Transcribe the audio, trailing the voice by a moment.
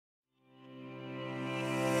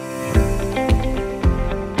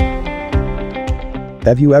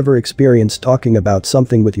Have you ever experienced talking about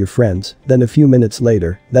something with your friends, then a few minutes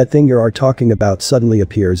later, that thing you are talking about suddenly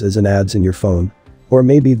appears as an ad in your phone? Or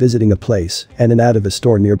maybe visiting a place and an ad of a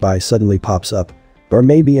store nearby suddenly pops up. Or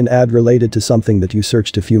maybe an ad related to something that you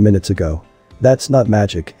searched a few minutes ago. That's not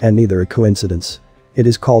magic and neither a coincidence. It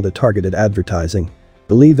is called a targeted advertising.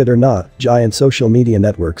 Believe it or not, giant social media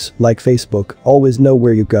networks like Facebook always know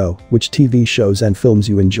where you go, which TV shows and films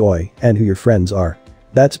you enjoy, and who your friends are.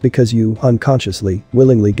 That's because you, unconsciously,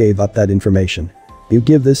 willingly gave up that information. You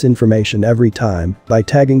give this information every time by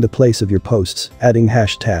tagging the place of your posts, adding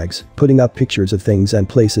hashtags, putting up pictures of things and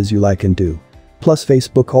places you like and do. Plus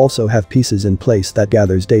Facebook also have pieces in place that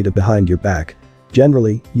gathers data behind your back.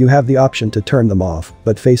 Generally, you have the option to turn them off,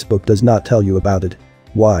 but Facebook does not tell you about it.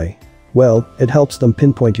 Why? Well, it helps them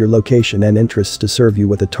pinpoint your location and interests to serve you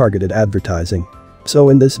with a targeted advertising. So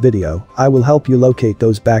in this video, I will help you locate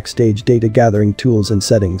those backstage data gathering tools and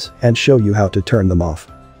settings and show you how to turn them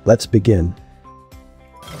off. Let's begin.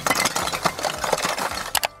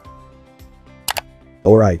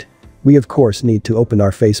 Alright. We of course need to open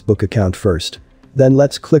our Facebook account first. Then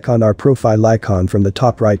let's click on our profile icon from the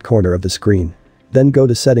top right corner of the screen. Then go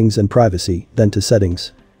to Settings and Privacy, then to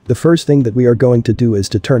Settings. The first thing that we are going to do is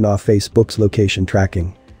to turn off Facebook's location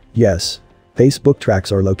tracking. Yes. Facebook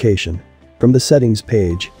tracks our location. From the Settings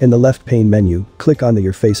page, in the left pane menu, click on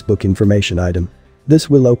Your Facebook Information item. This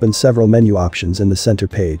will open several menu options in the center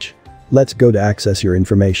page. Let's go to Access Your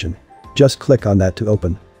Information. Just click on that to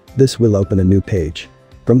open. This will open a new page.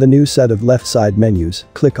 From the new set of left side menus,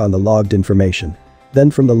 click on the Logged Information. Then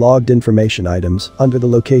from the Logged Information items, under the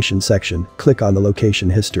Location section, click on the Location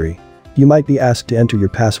History. You might be asked to enter your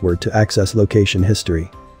password to access location history.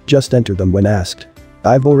 Just enter them when asked.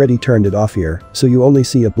 I've already turned it off here, so you only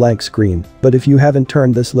see a blank screen, but if you haven't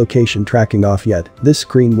turned this location tracking off yet, this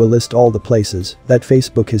screen will list all the places that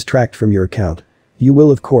Facebook has tracked from your account. You will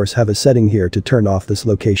of course have a setting here to turn off this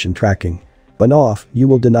location tracking. When off, you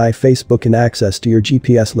will deny Facebook an access to your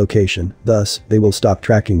GPS location, thus, they will stop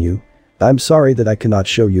tracking you. I'm sorry that I cannot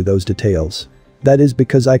show you those details. That is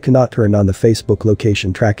because I cannot turn on the Facebook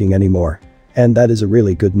location tracking anymore. And that is a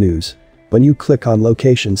really good news. When you click on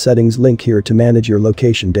Location Settings link here to manage your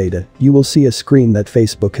location data, you will see a screen that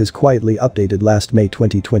Facebook has quietly updated last May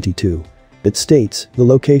 2022. It states, the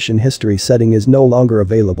location history setting is no longer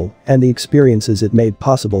available and the experiences it made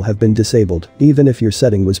possible have been disabled, even if your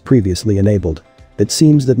setting was previously enabled. It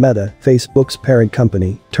seems that Meta, Facebook's parent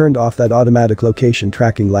company, turned off that automatic location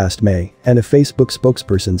tracking last May, and a Facebook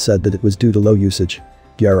spokesperson said that it was due to low usage.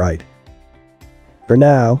 Yeah, right. For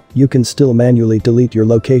now, you can still manually delete your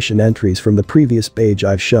location entries from the previous page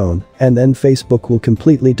I've shown, and then Facebook will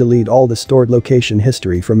completely delete all the stored location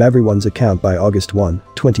history from everyone's account by August 1,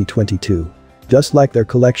 2022. Just like their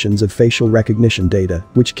collections of facial recognition data,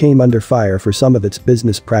 which came under fire for some of its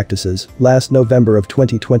business practices, last November of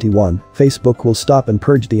 2021, Facebook will stop and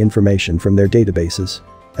purge the information from their databases.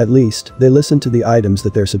 At least, they listen to the items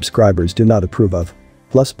that their subscribers do not approve of.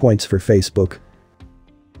 Plus points for Facebook.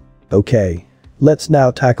 Okay. Let's now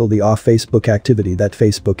tackle the off-Facebook activity that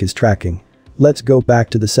Facebook is tracking. Let's go back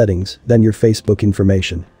to the settings, then your Facebook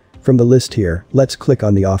information. From the list here, let's click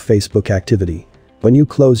on the off-Facebook activity. When you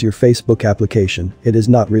close your Facebook application, it is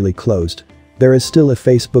not really closed. There is still a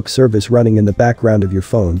Facebook service running in the background of your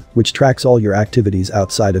phone, which tracks all your activities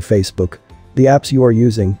outside of Facebook. The apps you are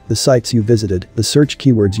using, the sites you visited, the search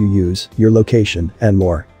keywords you use, your location, and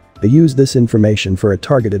more. They use this information for a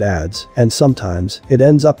targeted ads, and sometimes, it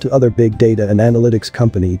ends up to other big data and analytics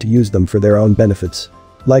company to use them for their own benefits.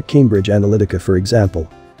 Like Cambridge Analytica for example.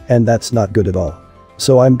 And that's not good at all.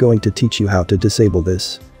 So I'm going to teach you how to disable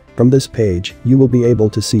this. From this page, you will be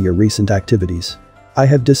able to see your recent activities. I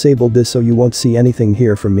have disabled this so you won't see anything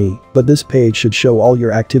here from me, but this page should show all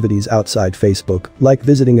your activities outside Facebook, like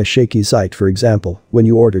visiting a shaky site for example, when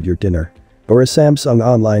you ordered your dinner. Or a Samsung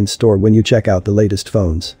online store when you check out the latest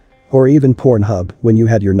phones. Or even Pornhub when you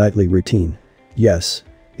had your nightly routine. Yes.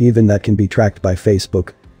 Even that can be tracked by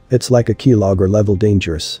Facebook. It's like a keylogger level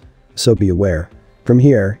dangerous. So be aware. From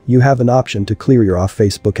here, you have an option to clear your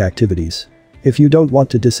off-Facebook activities. If you don't want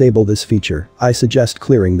to disable this feature, I suggest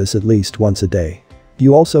clearing this at least once a day.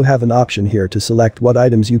 You also have an option here to select what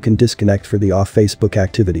items you can disconnect for the off-Facebook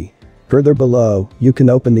activity. Further below, you can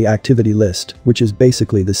open the activity list, which is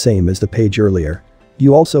basically the same as the page earlier.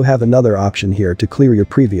 You also have another option here to clear your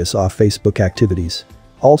previous off-Facebook activities.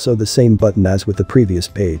 Also the same button as with the previous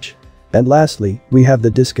page. And lastly, we have the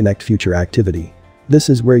disconnect future activity. This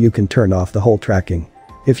is where you can turn off the whole tracking.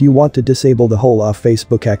 If you want to disable the whole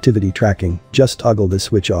off-Facebook activity tracking, just toggle this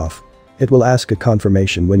switch off. It will ask a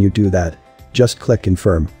confirmation when you do that. Just click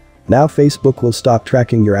confirm. Now Facebook will stop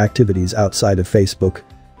tracking your activities outside of Facebook.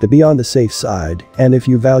 To be on the safe side, and if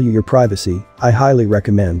you value your privacy, I highly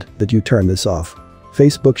recommend that you turn this off.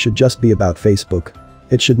 Facebook should just be about Facebook.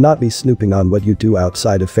 It should not be snooping on what you do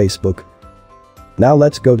outside of Facebook. Now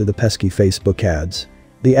let's go to the pesky Facebook ads.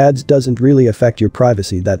 The ads doesn't really affect your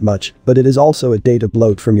privacy that much, but it is also a data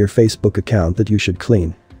bloat from your Facebook account that you should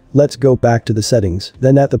clean. Let's go back to the settings,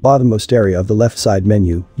 then at the bottommost area of the left side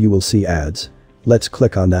menu, you will see ads. Let's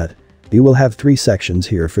click on that. You will have 3 sections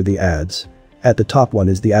here for the ads. At the top one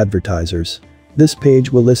is the advertisers. This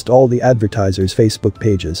page will list all the advertisers' Facebook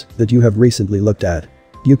pages that you have recently looked at.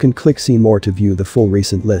 You can click see more to view the full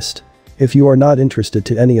recent list. If you are not interested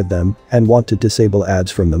to any of them and want to disable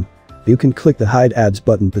ads from them, you can click the hide ads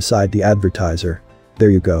button beside the advertiser. There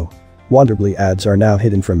you go. Wonderfully, ads are now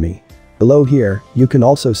hidden from me. Below here, you can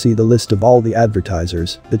also see the list of all the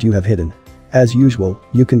advertisers that you have hidden. As usual,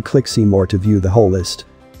 you can click see more to view the whole list.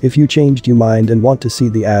 If you changed your mind and want to see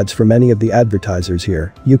the ads from any of the advertisers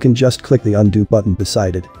here, you can just click the undo button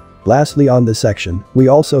beside it. Lastly, on this section, we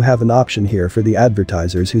also have an option here for the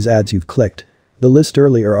advertisers whose ads you've clicked. The list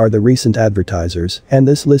earlier are the recent advertisers, and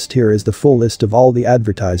this list here is the full list of all the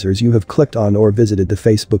advertisers you have clicked on or visited the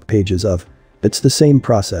Facebook pages of. It's the same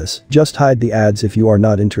process, just hide the ads if you are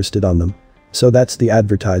not interested on them. So that's the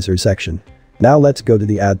advertiser section. Now let's go to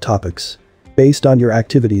the ad topics. Based on your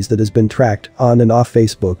activities that has been tracked on and off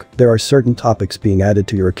Facebook, there are certain topics being added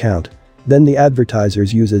to your account. Then the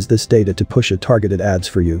advertisers uses this data to push targeted ads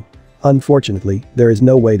for you. Unfortunately, there is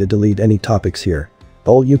no way to delete any topics here.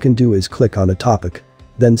 All you can do is click on a topic,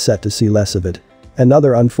 then set to see less of it.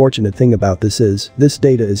 Another unfortunate thing about this is, this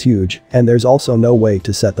data is huge, and there's also no way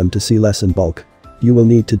to set them to see less in bulk. You will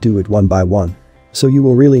need to do it one by one. So you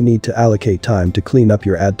will really need to allocate time to clean up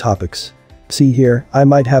your ad topics. See here, I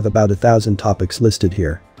might have about 1,000 topics listed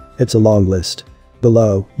here. It's a long list.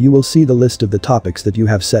 Below, you will see the list of the topics that you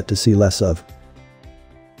have set to see less of.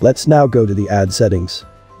 Let's now go to the ad settings.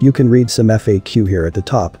 You can read some FAQ here at the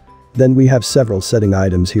top. Then we have several setting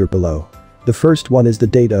items here below. The first one is the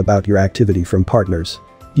data about your activity from partners.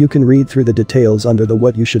 You can read through the details under the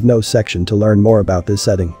What You Should Know section to learn more about this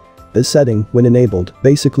setting. This setting, when enabled,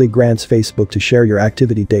 basically grants Facebook to share your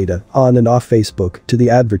activity data on and off Facebook to the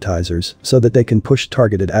advertisers so that they can push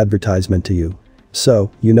targeted advertisement to you. So,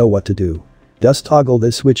 you know what to do. Just toggle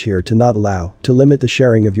this switch here to not allow to limit the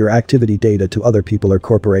sharing of your activity data to other people or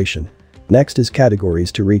corporation. Next is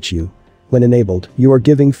categories to reach you. When enabled, you are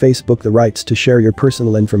giving Facebook the rights to share your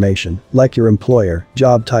personal information, like your employer,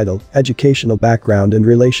 job title, educational background and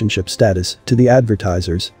relationship status, to the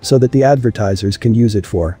advertisers, so that the advertisers can use it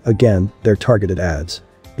for, again, their targeted ads.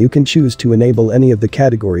 You can choose to enable any of the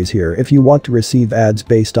categories here if you want to receive ads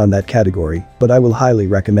based on that category, but I will highly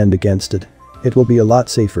recommend against it. It will be a lot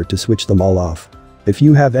safer to switch them all off. If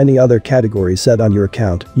you have any other categories set on your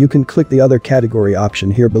account, you can click the other category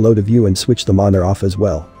option here below to view and switch them on or off as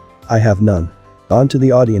well. I have none. On to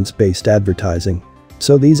the audience-based advertising.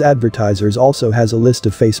 So these advertisers also has a list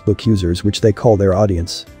of Facebook users which they call their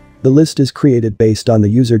audience. The list is created based on the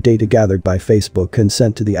user data gathered by Facebook and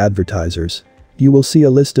sent to the advertisers. You will see a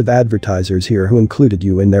list of advertisers here who included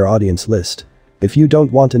you in their audience list. If you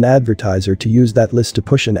don't want an advertiser to use that list to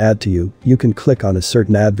push an ad to you, you can click on a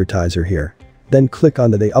certain advertiser here. Then click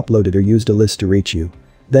on the They uploaded or used a list to reach you.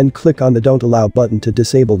 Then click on the Don't Allow button to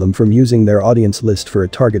disable them from using their audience list for a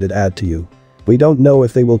targeted ad to you. We don't know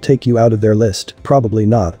if they will take you out of their list, probably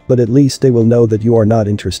not, but at least they will know that you are not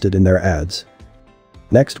interested in their ads.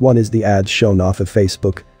 Next one is the ads shown off of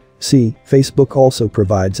Facebook. See, Facebook also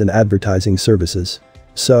provides an advertising services.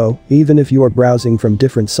 So, even if you are browsing from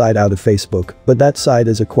different site out of Facebook, but that site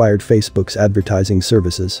has acquired Facebook's advertising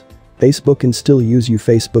services, Facebook can still use your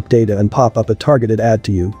Facebook data and pop up a targeted ad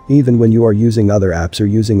to you, even when you are using other apps or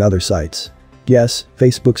using other sites. Yes,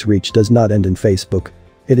 Facebook's reach does not end in Facebook.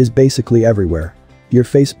 It is basically everywhere. Your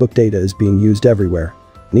Facebook data is being used everywhere.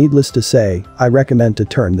 Needless to say, I recommend to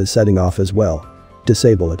turn this setting off as well.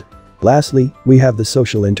 Disable it. Lastly, we have the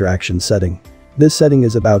social interaction setting. This setting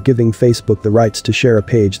is about giving Facebook the rights to share a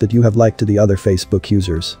page that you have liked to the other Facebook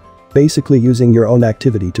users. Basically using your own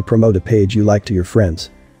activity to promote a page you like to your friends.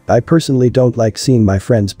 I personally don't like seeing my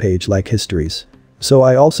friends' page like histories. So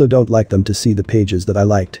I also don't like them to see the pages that I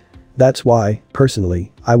liked. That's why,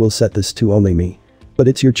 personally, I will set this to only me. But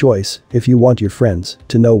it's your choice if you want your friends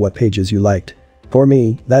to know what pages you liked. For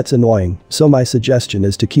me, that's annoying, so my suggestion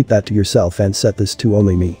is to keep that to yourself and set this to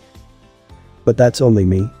only me. But that's only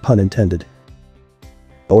me, pun intended.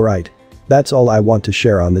 Alright. That's all I want to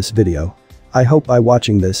share on this video. I hope by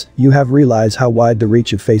watching this, you have realized how wide the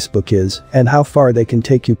reach of Facebook is and how far they can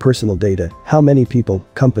take your personal data, how many people,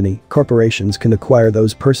 company, corporations can acquire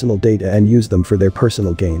those personal data and use them for their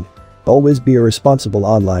personal gain. Always be a responsible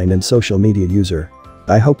online and social media user.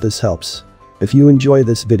 I hope this helps. If you enjoy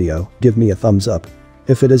this video, give me a thumbs up.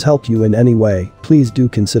 If it has helped you in any way, please do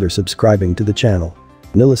consider subscribing to the channel.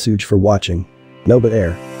 Nilasuj for watching. Nova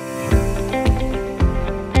Air.